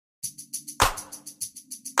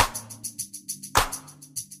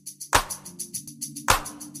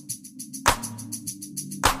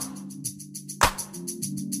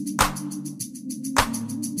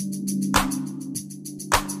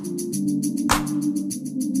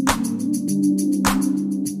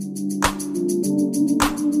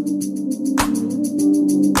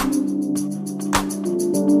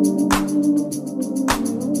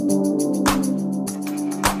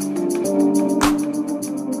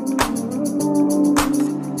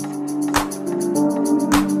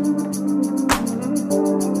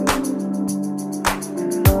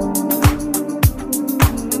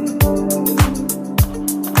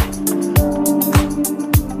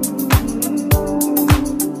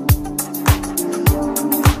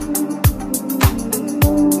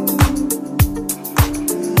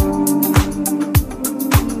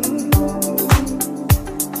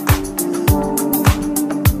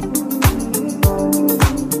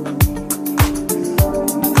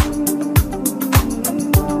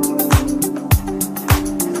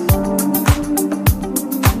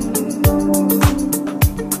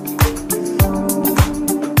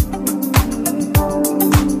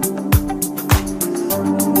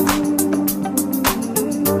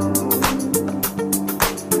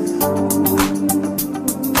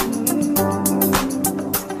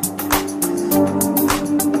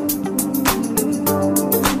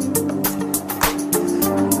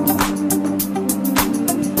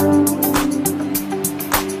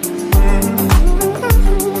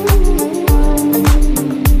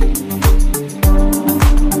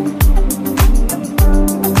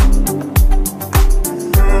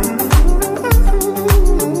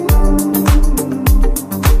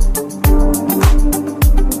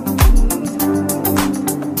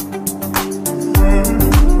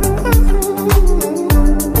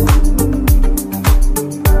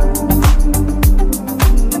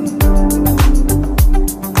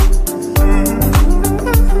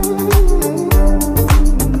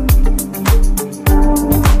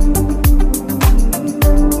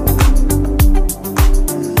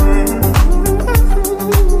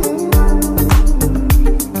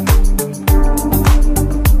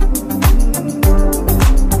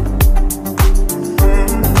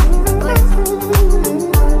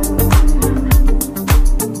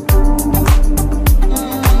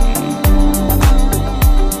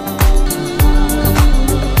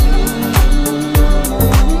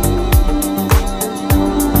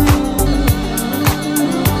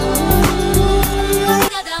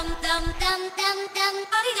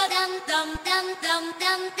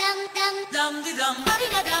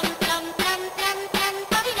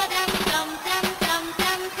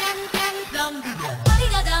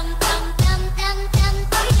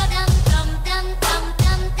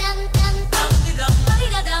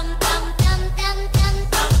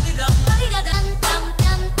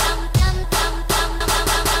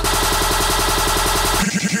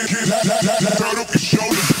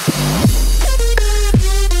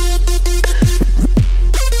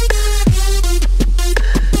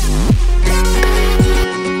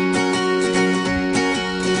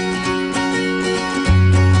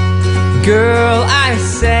Girl, I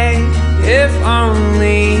say, if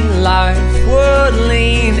only life would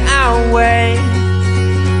lean our way,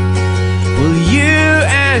 well, you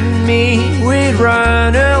and me, we'd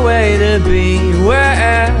run away to be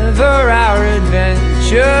wherever our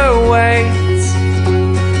adventure waits.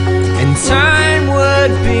 And time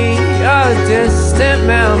would be a distant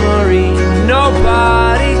memory,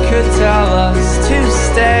 nobody could tell us to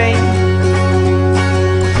stay.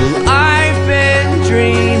 Well, I've been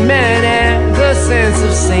dreaming ever since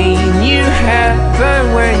I've seen you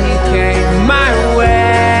happen when you came my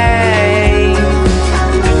way.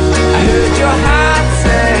 I heard your heart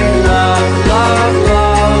say love, love,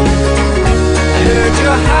 love. I heard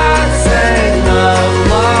your heart say love,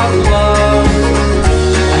 love, love.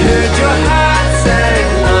 I heard your heart say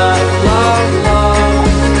love, love, love.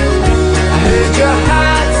 I heard your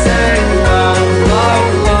heart say love, love,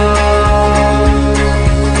 love.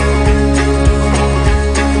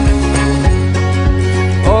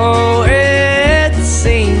 Oh, it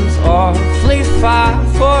seems awfully far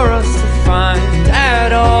for us to find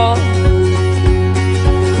at all.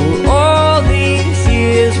 All these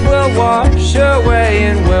years will wash away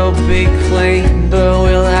and we'll be clean, but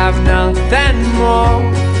we'll have nothing more.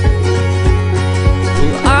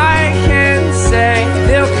 Well, I can say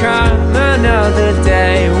there'll come another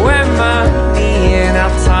day when money and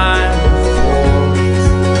our time falls.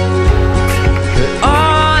 But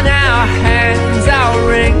on our hands, our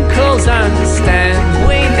wrinkles understand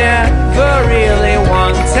we never really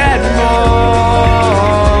wanted more.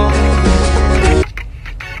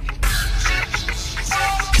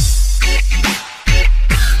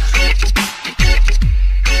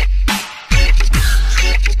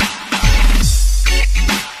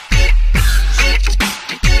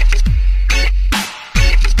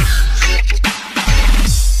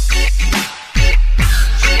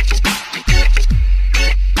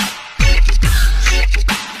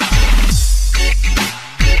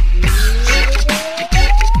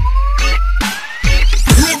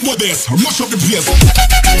 Rush up the place.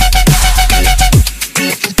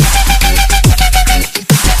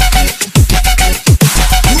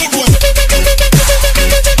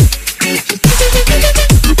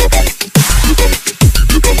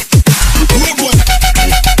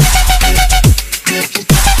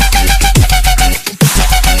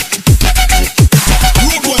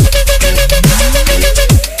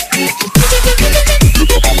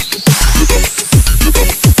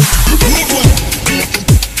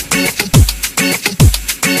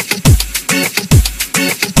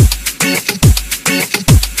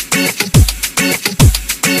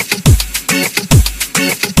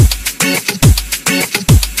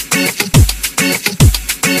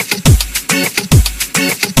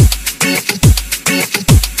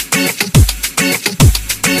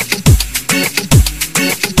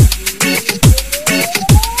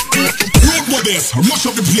 Rush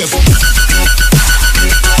up the place.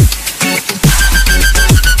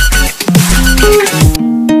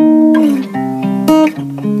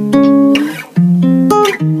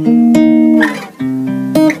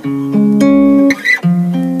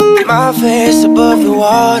 My face above the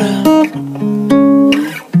water,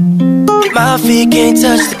 my feet can't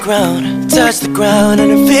touch the ground,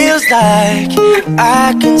 and it feels like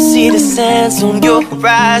I can see the sands on your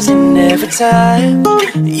horizon. Every time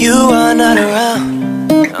you are not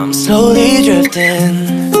around, I'm slowly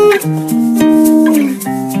drifting.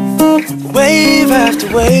 Wave after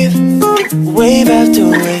wave, wave after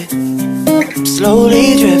wave, I'm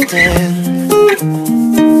slowly drifting.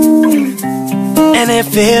 And it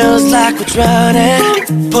feels like we're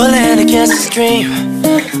drowning, pulling against the stream,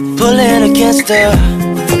 pulling against the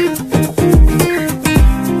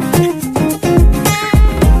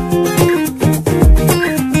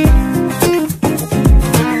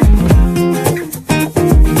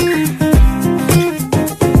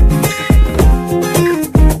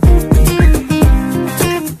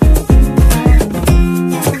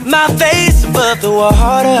my face above the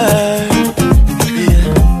water,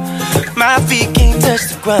 yeah. My feet can't touch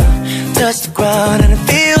the ground, and it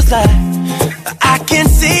feels like I can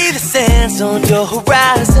see the sands on your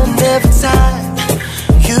horizon. Every time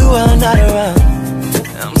you are not around,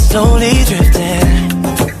 I'm slowly drifting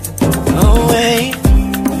away.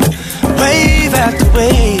 Wave after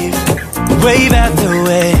wave, wave after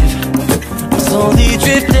wave, I'm slowly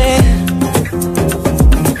drifting,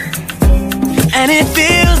 and it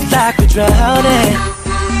feels like we're drowning.